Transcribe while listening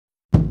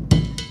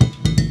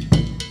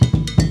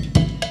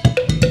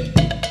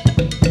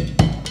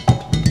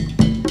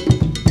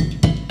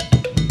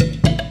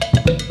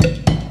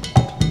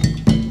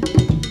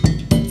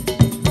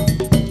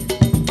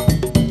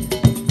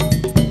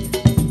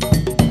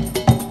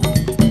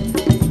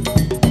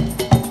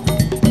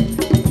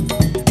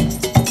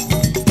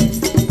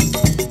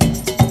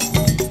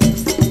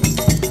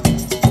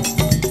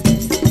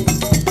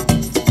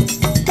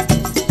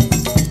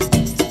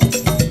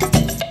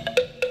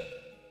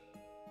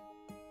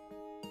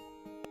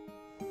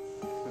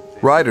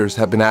Riders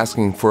have been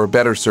asking for a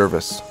better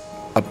service,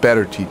 a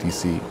better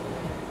TTC.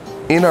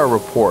 In our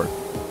report,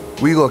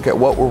 we look at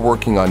what we're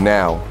working on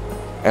now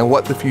and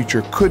what the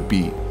future could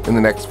be in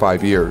the next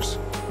 5 years.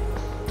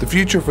 The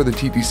future for the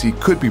TTC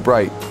could be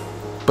bright,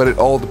 but it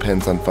all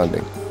depends on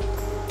funding.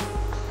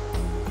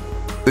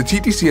 The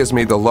TTC has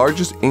made the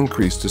largest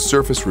increase to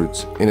surface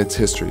routes in its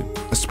history,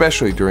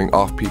 especially during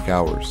off-peak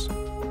hours.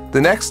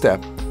 The next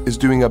step is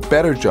doing a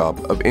better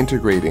job of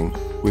integrating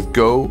with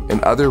GO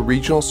and other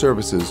regional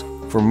services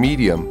for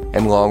medium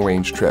and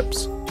long-range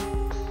trips.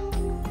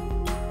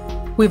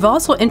 We've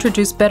also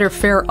introduced better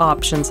fare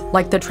options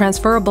like the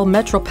transferable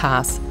Metro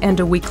Pass and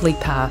a weekly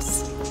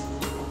pass.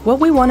 What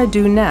we want to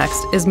do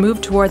next is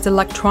move towards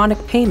electronic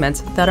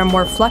payments that are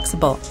more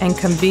flexible and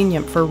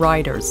convenient for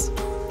riders.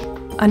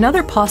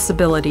 Another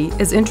possibility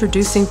is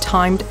introducing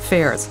timed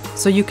fares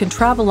so you can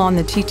travel on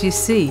the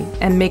TTC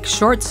and make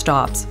short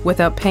stops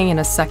without paying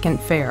a second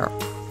fare.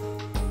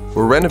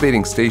 We're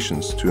renovating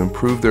stations to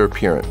improve their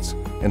appearance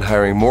and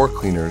hiring more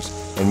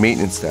cleaners and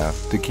maintenance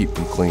staff to keep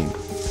them clean.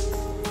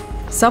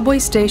 Subway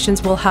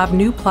stations will have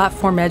new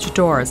platform edge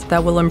doors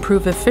that will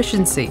improve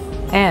efficiency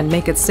and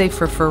make it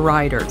safer for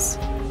riders.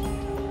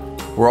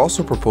 We're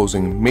also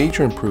proposing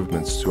major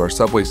improvements to our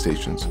subway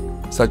stations,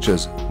 such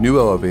as new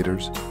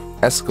elevators,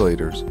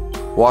 escalators,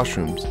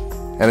 washrooms,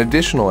 and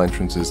additional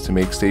entrances to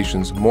make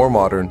stations more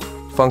modern,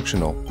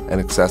 functional, and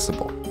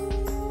accessible.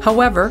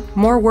 However,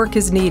 more work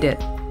is needed,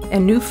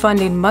 and new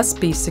funding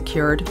must be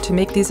secured to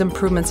make these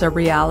improvements a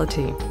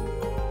reality.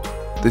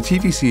 The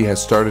TTC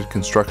has started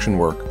construction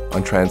work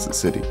on Transit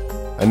City,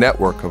 a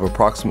network of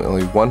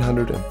approximately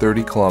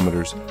 130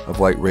 kilometers of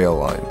light rail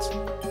lines.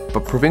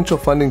 But provincial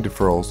funding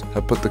deferrals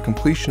have put the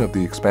completion of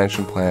the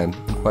expansion plan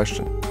in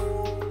question.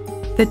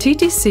 The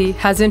TTC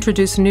has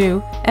introduced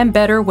new and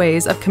better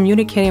ways of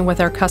communicating with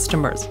our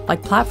customers,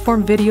 like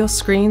platform video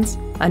screens,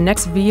 a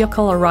next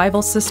vehicle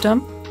arrival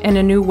system, and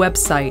a new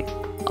website,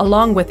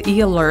 along with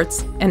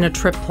e-alerts and a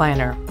trip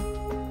planner.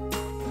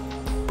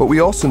 But we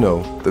also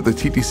know that the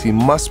TTC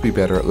must be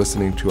better at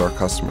listening to our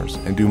customers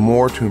and do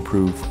more to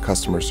improve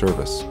customer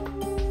service.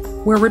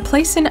 We're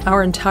replacing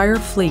our entire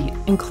fleet,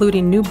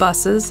 including new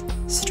buses,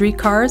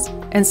 streetcars,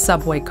 and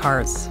subway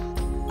cars.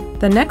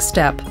 The next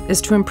step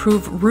is to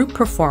improve route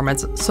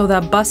performance so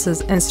that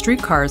buses and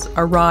streetcars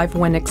arrive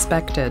when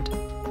expected.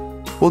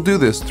 We'll do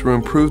this through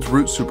improved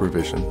route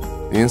supervision,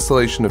 the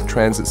installation of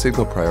transit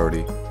signal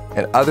priority,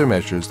 and other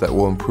measures that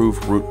will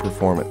improve route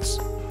performance.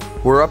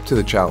 We're up to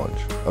the challenge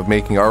of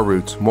making our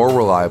routes more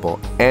reliable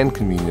and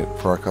convenient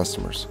for our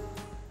customers.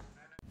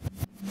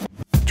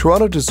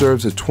 Toronto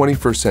deserves a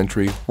 21st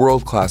century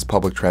world-class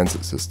public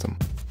transit system.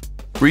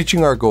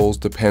 Reaching our goals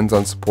depends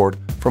on support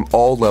from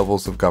all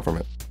levels of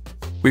government.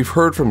 We've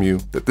heard from you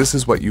that this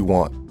is what you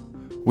want.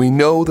 We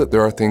know that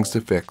there are things to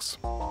fix.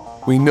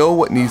 We know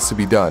what needs to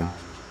be done.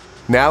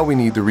 Now we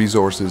need the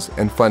resources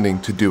and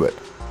funding to do it.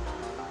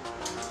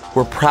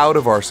 We're proud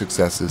of our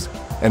successes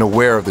and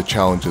aware of the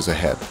challenges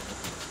ahead.